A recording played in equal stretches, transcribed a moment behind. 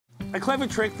A clever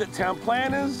trick that town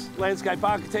planners, landscape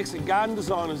architects and garden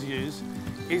designers use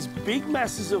is big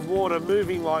masses of water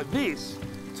moving like this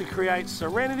to create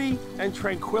serenity and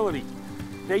tranquility.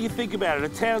 Now you think about it,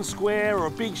 a town square or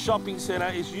a big shopping centre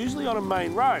is usually on a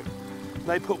main road.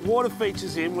 They put water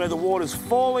features in where the water's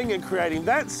falling and creating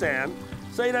that sound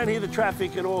so you don't hear the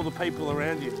traffic and all the people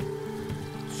around you.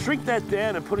 Shrink that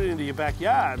down and put it into your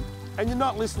backyard and you're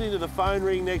not listening to the phone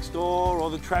ring next door or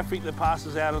the traffic that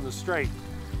passes out on the street.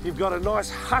 You've got a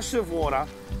nice hush of water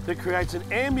that creates an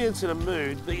ambience and a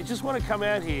mood that you just want to come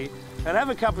out here and have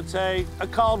a cup of tea, a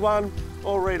cold one,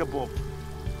 or read a book.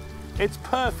 It's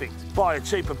perfect. Buy a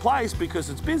cheaper place because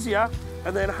it's busier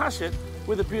and then hush it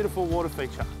with a beautiful water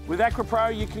feature. With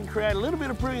AquaPro, you can create a little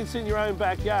bit of brilliance in your own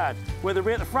backyard, whether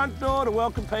we're at the front door to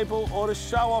welcome people or to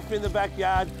show off in the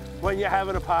backyard when you're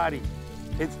having a party.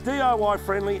 It's DIY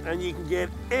friendly and you can get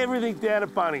everything down at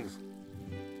Bunnings.